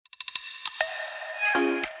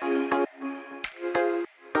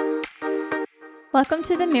Welcome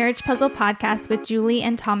to the Marriage Puzzle Podcast with Julie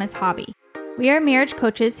and Thomas Hobby. We are marriage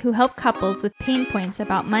coaches who help couples with pain points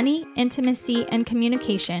about money, intimacy, and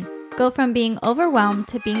communication go from being overwhelmed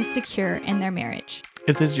to being secure in their marriage.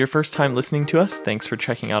 If this is your first time listening to us, thanks for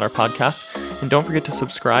checking out our podcast. And don't forget to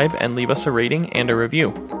subscribe and leave us a rating and a review.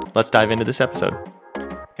 Let's dive into this episode.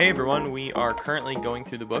 Hey everyone, we are currently going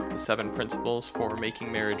through the book, The 7 Principles for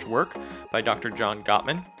Making Marriage Work by Dr. John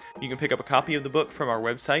Gottman. You can pick up a copy of the book from our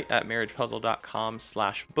website at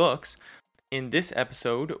marriagepuzzle.com/books. In this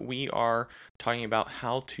episode, we are talking about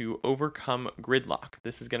how to overcome gridlock.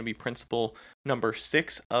 This is going to be principle number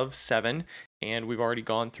 6 of 7, and we've already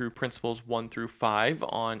gone through principles 1 through 5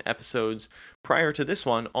 on episodes prior to this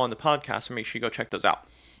one on the podcast, so make sure you go check those out.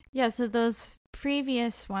 Yeah, so those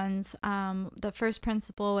previous ones, the first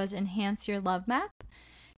principle was enhance your love map.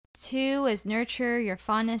 2 is nurture your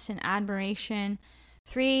fondness and admiration.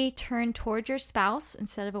 3, turn toward your spouse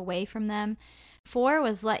instead of away from them. 4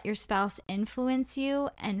 was let your spouse influence you.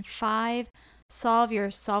 And 5, solve your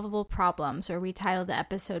solvable problems, or we titled the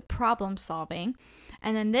episode Problem Solving.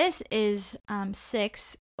 And then this is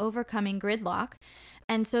 6, overcoming gridlock.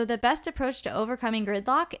 And so the best approach to overcoming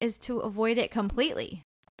gridlock is to avoid it completely.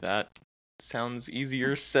 That sounds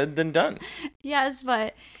easier said than done. Yes,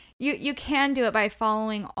 but you can do it by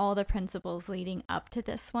following all the principles leading up to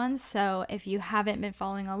this one. So if you haven't been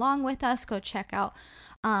following along with us, go check out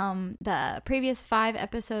the previous 5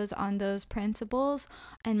 episodes on those principles,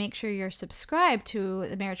 and make sure you're subscribed to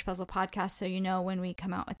the Marriage Puzzle Podcast so you know when we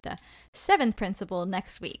come out with the 7th principle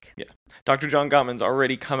next week. Yeah. Dr. John Gottman's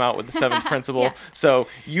already come out with the 7th principle, Yeah. So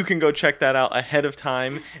you can go check that out ahead of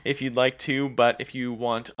time if you'd like to, but if you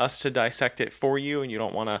want us to dissect it for you and you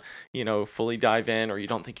don't want to, fully dive in, or you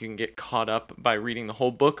don't think you can get caught up by reading the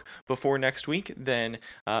whole book before next week, then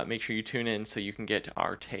make sure you tune in so you can get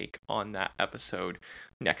our take on that episode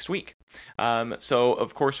next week. So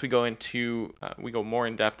of course we go more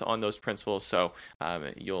in depth on those principles. So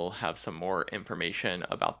you'll have some more information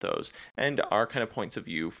about those and our kind of points of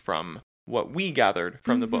view from what we gathered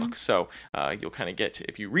from the book. So you'll kind of get,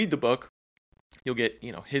 if you read the book, you'll get,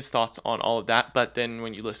 his thoughts on all of that. But then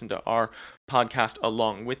when you listen to our podcast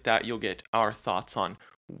along with that, you'll get our thoughts on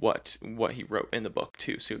what he wrote in the book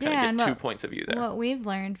too. So you kind of get 2 points of view there. What we've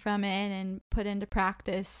learned from it and put into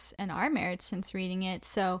practice in our marriage since reading it.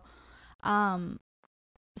 So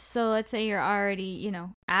let's say you're already,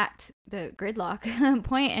 at the gridlock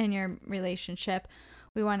point in your relationship.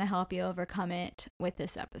 We want to help you overcome it with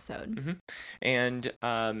this episode. Mm-hmm. And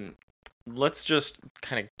let's just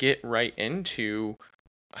kind of get right into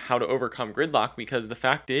how to overcome gridlock, because the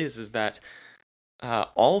fact is that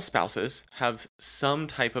all spouses have some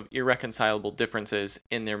type of irreconcilable differences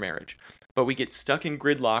in their marriage, but we get stuck in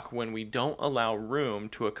gridlock when we don't allow room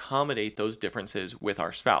to accommodate those differences with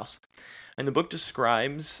our spouse. And the book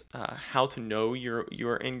describes how to know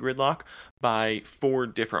you're in gridlock by 4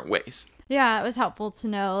 different ways. Yeah, it was helpful to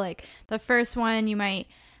know, like the first one, you might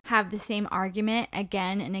have the same argument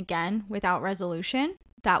again and again without resolution.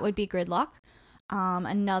 That would be gridlock.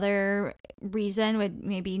 Another reason would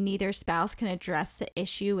maybe neither spouse can address the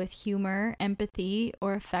issue with humor, empathy,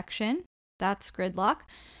 or affection. That's gridlock.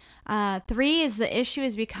 3 is the issue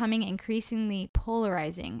is becoming increasingly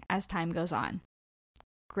polarizing as time goes on.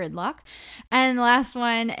 Gridlock. And the last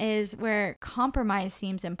one is where compromise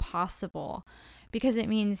seems impossible, because it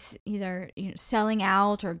means either selling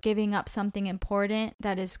out or giving up something important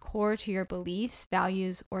that is core to your beliefs,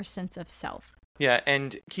 values, or sense of self. Yeah,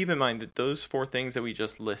 and keep in mind that those 4 things that we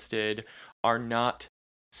just listed are not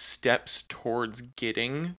steps towards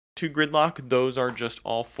getting to gridlock. Those are just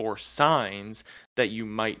all 4 signs that you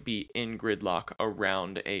might be in gridlock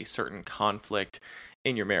around a certain conflict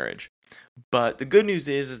in your marriage. But the good news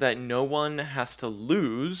is that no one has to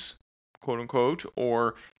lose, quote unquote,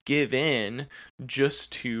 or give in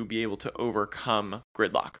just to be able to overcome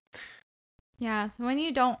gridlock. Yeah, so when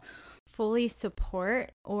you don't fully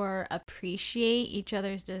support or appreciate each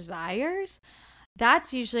other's desires,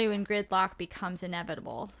 that's usually when gridlock becomes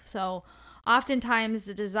inevitable. So oftentimes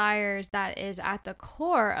the desires that is at the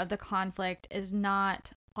core of the conflict is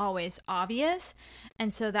not always obvious.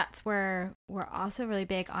 And so that's where we're also really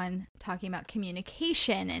big on talking about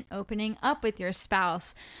communication and opening up with your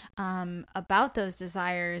spouse about those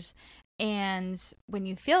desires, and when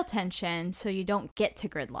you feel tension, so you don't get to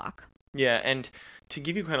gridlock. Yeah, and to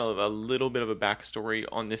give you kind of a little bit of a backstory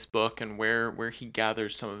on this book and where he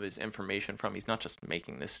gathers some of his information from, he's not just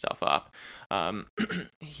making this stuff up.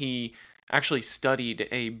 He actually studied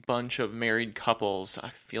a bunch of married couples. I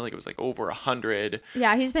feel like it was like over 100.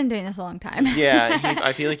 Yeah, he's been doing this a long time.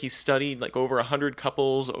 I feel like he studied like over 100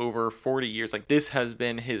 couples over 40 years. Like this has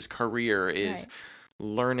been his career, is Right.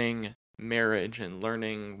 learning marriage and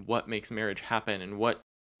learning what makes marriage happen and what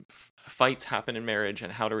fights happen in marriage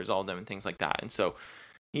and how to resolve them and things like that. And so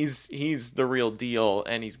he's the real deal,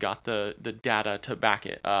 and he's got the data to back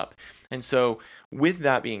it up. And so with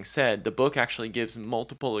that being said, the book actually gives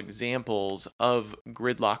multiple examples of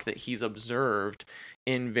gridlock that he's observed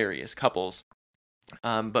in various couples.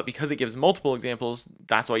 But because it gives multiple examples,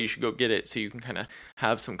 that's why you should go get it, so you can kind of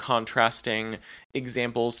have some contrasting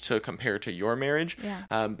examples to compare to your marriage.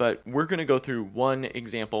 Yeah. But we're going to go through one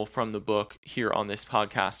example from the book here on this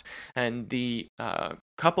podcast. And the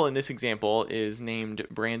couple in this example is named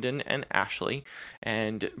Brandon and Ashley.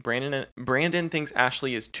 And Brandon thinks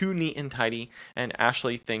Ashley is too neat and tidy, and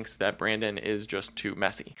Ashley thinks that Brandon is just too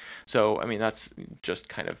messy. So, I mean, that's just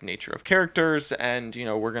kind of nature of characters, and, you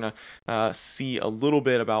know, we're going to see a little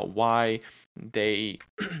bit about why they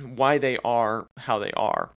are how they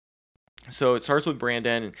are. So it starts with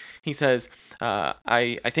Brandon, and he says,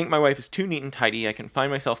 I think my wife is too neat and tidy. I can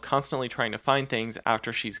find myself constantly trying to find things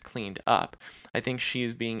after she's cleaned up. I think she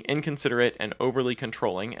is being inconsiderate and overly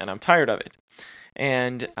controlling, and I'm tired of it.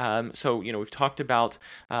 And so, you know, we've talked about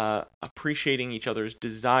appreciating each other's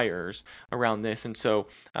desires around this. And so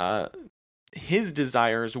his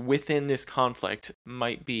desires within this conflict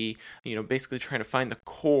might be, you know, basically trying to find the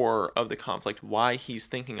core of the conflict, why he's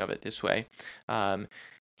thinking of it this way.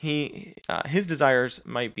 His desires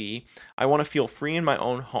might be, I want to feel free in my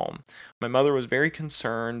own home. My mother was very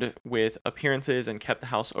concerned with appearances and kept the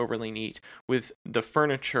house overly neat. With the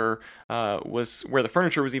furniture where the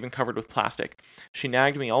furniture was even covered with plastic. She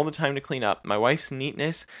nagged me all the time to clean up. My wife's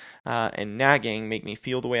neatness and nagging make me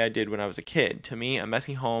feel the way I did when I was a kid. To me, a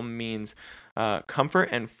messy home means comfort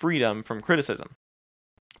and freedom from criticism.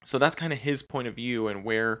 So that's kind of his point of view and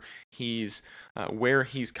where he's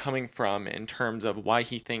coming from in terms of why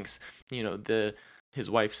he thinks, you know, his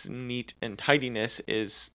wife's neat and tidiness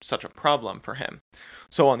is such a problem for him.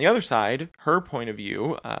 So on the other side, her point of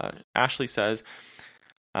view, Ashley says,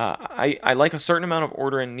 I like a certain amount of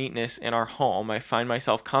order and neatness in our home. I find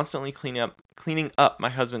myself constantly cleaning up my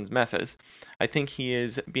husband's messes. I think he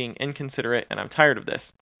is being inconsiderate, and I'm tired of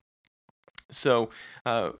this. So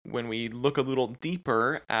when we look a little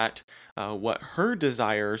deeper at what her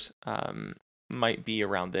desires might be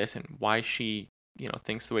around this and why she, you know,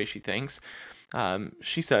 thinks the way she thinks,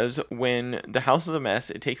 she says, when the house is a mess,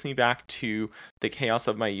 it takes me back to the chaos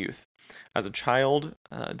of my youth. As a child,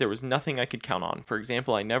 there was nothing I could count on. For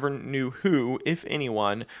example, I never knew who, if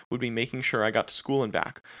anyone, would be making sure I got to school and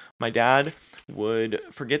back. My dad would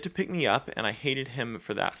forget to pick me up, and I hated him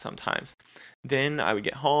for that sometimes. Then I would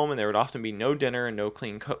get home, and there would often be no dinner and no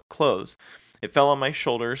clean clothes. It fell on my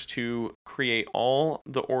shoulders to create all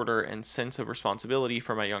the order and sense of responsibility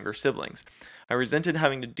for my younger siblings. I resented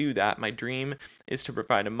having to do that. My dream is to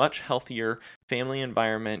provide a much healthier family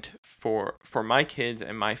environment for my kids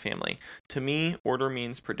and my family. To me, order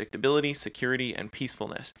means predictability, security, and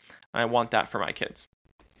peacefulness. I want that for my kids.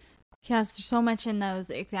 Yes, there's so much in those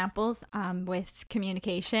examples with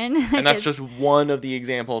communication. And that's just one of the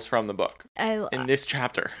examples from the book in this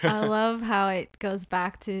chapter. I love how it goes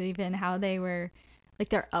back to even how they were, like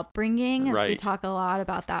their upbringing. Right. We talk a lot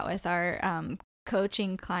about that with our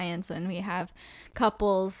coaching clients when we have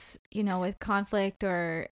couples, you know, with conflict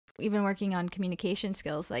or even working on communication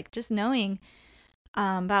skills, like just knowing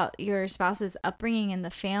about your spouse's upbringing and the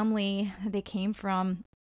family they came from.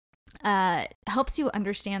 Helps you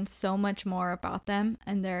understand so much more about them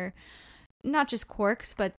and their not just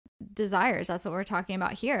quirks but desires. That's what we're talking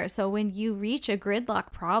about here. So when you reach a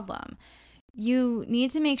gridlock problem, you need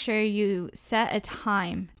to make sure you set a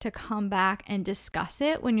time to come back and discuss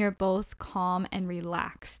it when you're both calm and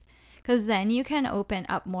relaxed, because then you can open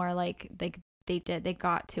up more like they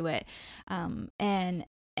got to it, and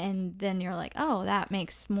then you're like, oh, that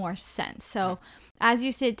makes more sense. So as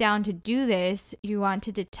you sit down to do this, you want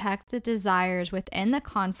to detect the desires within the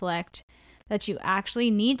conflict that you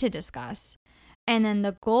actually need to discuss. And then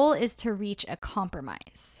the goal is to reach a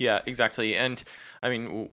compromise. Yeah, exactly. And I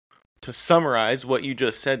mean, to summarize what you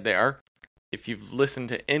just said there, if you've listened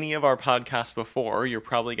to any of our podcasts before, you're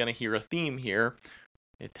probably going to hear a theme here.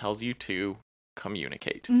 It tells you to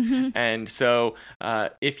communicate. Mm-hmm. And so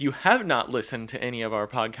if you have not listened to any of our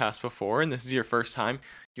podcasts before and this is your first time,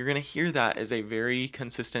 you're going to hear that as a very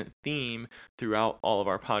consistent theme throughout all of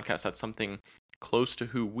our podcasts. That's something close to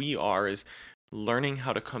who we are, is learning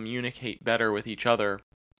how to communicate better with each other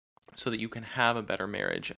so that you can have a better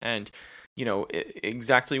marriage. And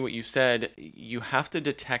exactly what you said, you have to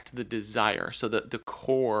detect the desire, so that the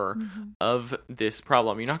core of this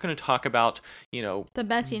problem, you're not going to talk about the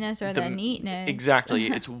messiness or the neatness. Exactly.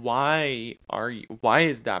 It's why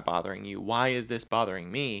is that bothering you? Why is this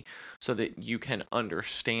bothering me? So that you can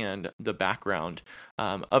understand the background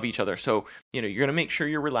of each other. So you're going to make sure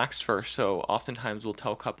you're relaxed first. So oftentimes we'll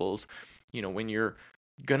tell couples, when you're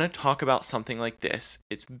gonna talk about something like this,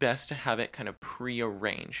 it's best to have it kind of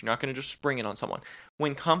pre-arranged. You're not gonna just spring it on someone.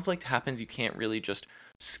 When conflict happens, you can't really just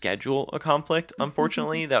schedule a conflict.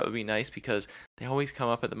 Unfortunately, that would be nice, because they always come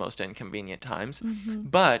up at the most inconvenient times.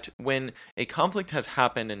 But when a conflict has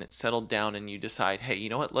happened and it's settled down, and you decide, hey, you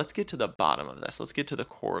know what, let's get to the bottom of this. Let's get to the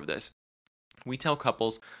core of this. We tell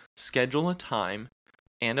couples, schedule a time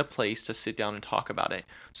and a place to sit down and talk about it,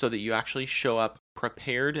 so that you actually show up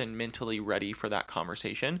prepared and mentally ready for that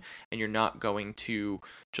conversation, and you're not going to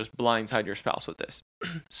just blindside your spouse with this.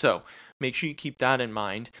 So make sure you keep that in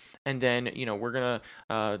mind. And then, we're going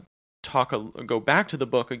to go back to the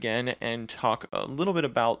book again and talk a little bit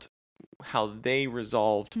about how they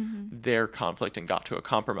resolved their conflict and got to a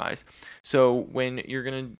compromise. So when you're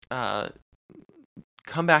going to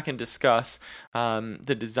come back and discuss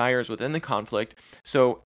the desires within the conflict.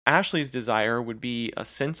 So Ashley's desire would be a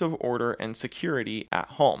sense of order and security at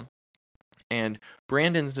home. And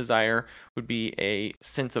Brandon's desire would be a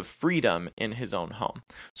sense of freedom in his own home.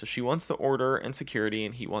 So she wants the order and security,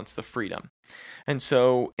 and he wants the freedom. And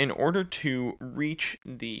so in order to reach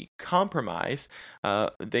the compromise,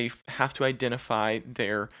 they have to identify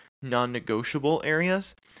their non-negotiable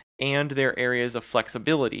areas and their areas of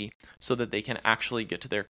flexibility, so that they can actually get to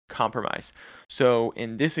their compromise. So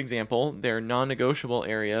in this example, their non-negotiable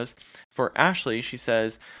areas for Ashley, she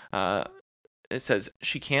says, it says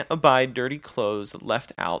she can't abide dirty clothes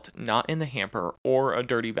left out, not in the hamper, or a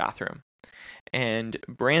dirty bathroom. And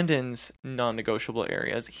Brandon's non-negotiable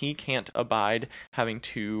areas, he can't abide having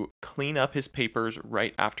to clean up his papers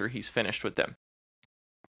right after he's finished with them.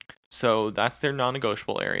 So that's their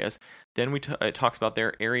non-negotiable areas. Then it talks about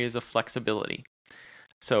their areas of flexibility.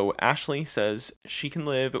 So Ashley says she can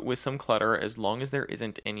live with some clutter as long as there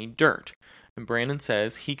isn't any dirt. And Brandon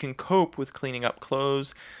says he can cope with cleaning up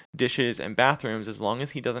clothes, dishes, and bathrooms as long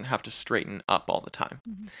as he doesn't have to straighten up all the time.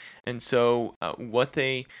 And so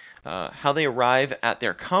how they arrive at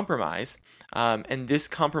their compromise, and this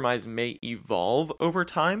compromise may evolve over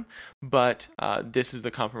time, but this is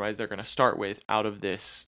the compromise they're going to start with out of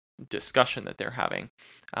this discussion that they're having.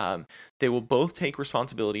 They will both take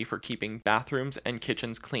responsibility for keeping bathrooms and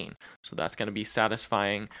kitchens clean. So that's going to be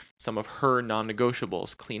satisfying some of her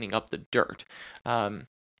non-negotiables, cleaning up the dirt.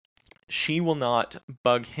 She will not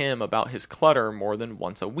bug him about his clutter more than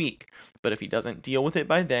once a week. But if he doesn't deal with it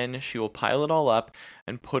by then, she will pile it all up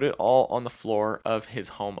and put it all on the floor of his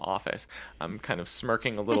home office. I'm kind of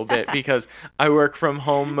smirking a little bit because I work from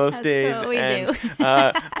home most days, and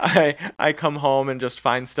I come home and just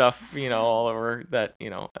find stuff, all over that,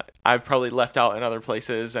 I've probably left out in other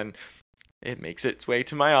places, and it makes its way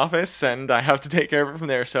to my office, and I have to take care of it from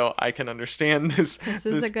there. So I can understand this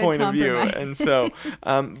point of view. And so,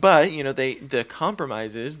 but the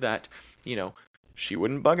compromise is that, she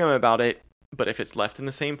wouldn't bug him about it, but if it's left in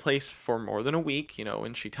the same place for more than a week,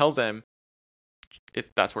 and she tells him,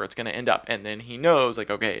 that's where it's going to end up. And then he knows,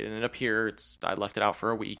 like, okay, it ended up here. I left it out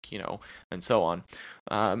for a week, and so on.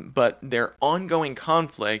 But their ongoing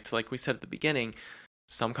conflict, like we said at the beginning,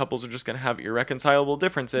 some couples are just going to have irreconcilable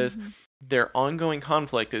differences. Their ongoing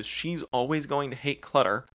conflict is she's always going to hate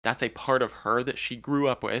clutter. That's a part of her that she grew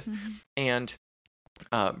up with. And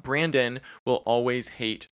Brandon will always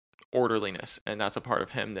hate orderliness, and that's a part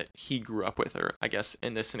of him that he grew up with. Or I guess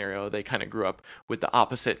in this scenario, they kind of grew up with the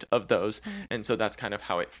opposite of those. And so that's kind of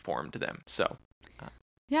how it formed them. So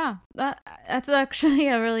yeah, that's actually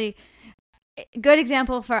a really good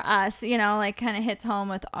example for us, like kind of hits home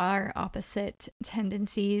with our opposite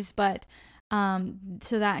tendencies. But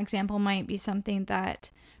so that example might be something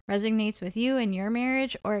that resonates with you in your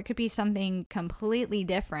marriage, or it could be something completely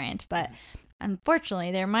different. But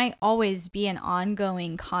unfortunately, there might always be an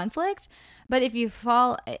ongoing conflict. But if you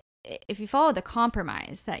follow the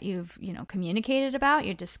compromise that you've communicated about,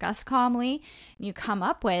 you discuss calmly, and you come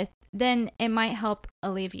up with, then it might help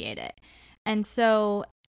alleviate it. And so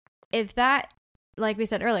if that, like we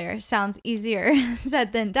said earlier, sounds easier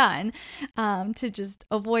said than done, to just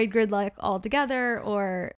avoid gridlock altogether,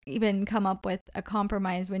 or even come up with a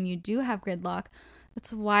compromise when you do have gridlock,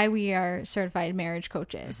 that's why we are certified marriage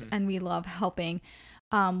coaches. And we love helping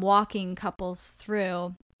walking couples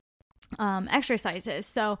through exercises.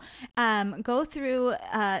 So go through,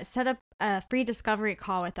 set up a free discovery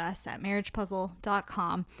call with us at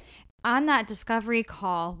marriagepuzzle.com. On that discovery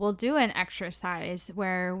call, we'll do an exercise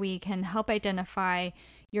where we can help identify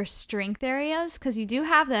your strength areas, because you do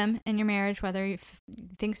have them in your marriage, whether you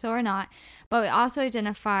think so or not, but we also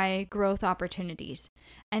identify growth opportunities.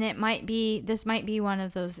 And this might be one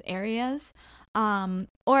of those areas. Or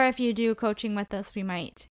if you do coaching with us, we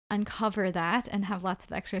might uncover that and have lots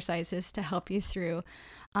of exercises to help you through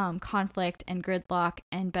conflict and gridlock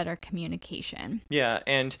and better communication. Yeah,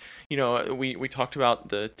 and we talked about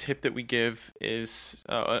the tip that we give is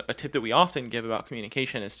a tip that we often give about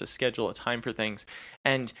communication is to schedule a time for things.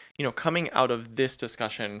 And coming out of this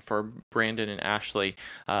discussion for Brandon and Ashley,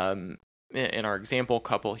 in our example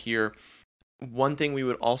couple here, one thing we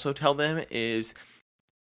would also tell them is,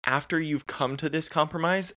 after you've come to this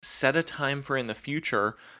compromise, set a time for in the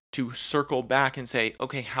future to circle back and say,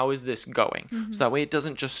 okay, how is this going? Mm-hmm. So that way it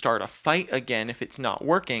doesn't just start a fight again if it's not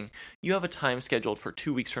working. You have a time scheduled for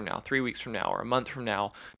 2 weeks from now, 3 weeks from now, or a month from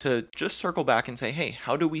now to just circle back and say, hey,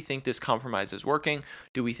 how do we think this compromise is working?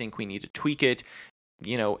 Do we think we need to tweak it?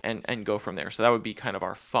 And go from there. So that would be kind of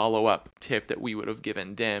our follow-up tip that we would have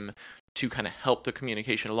given them to kind of help the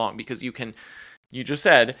communication along, because you just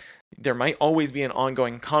said there might always be an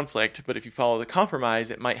ongoing conflict, but if you follow the compromise,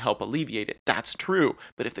 it might help alleviate it. That's true.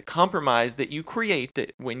 But if the compromise that you create,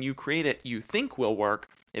 that when you create it, you think will work,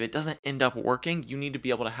 if it doesn't end up working, you need to be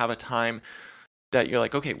able to have a time that you're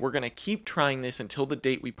like, okay, we're going to keep trying this until the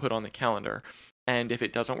date we put on the calendar. And if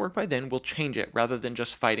it doesn't work by then, we'll change it rather than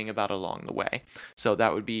just fighting about it along the way. So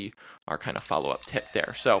that would be our kind of follow-up tip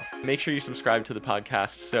there. So make sure you subscribe to the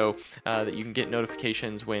podcast so that you can get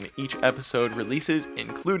notifications when each episode releases,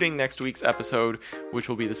 including next week's episode, which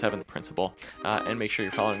will be the 7th principle. And make sure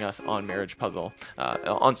you're following us on Marriage Puzzle,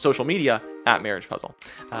 on social media at Marriage Puzzle.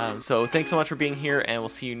 So thanks so much for being here, and we'll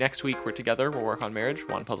see you next week. We're together. We'll work on marriage,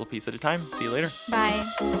 one puzzle piece at a time. See you later.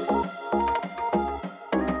 Bye.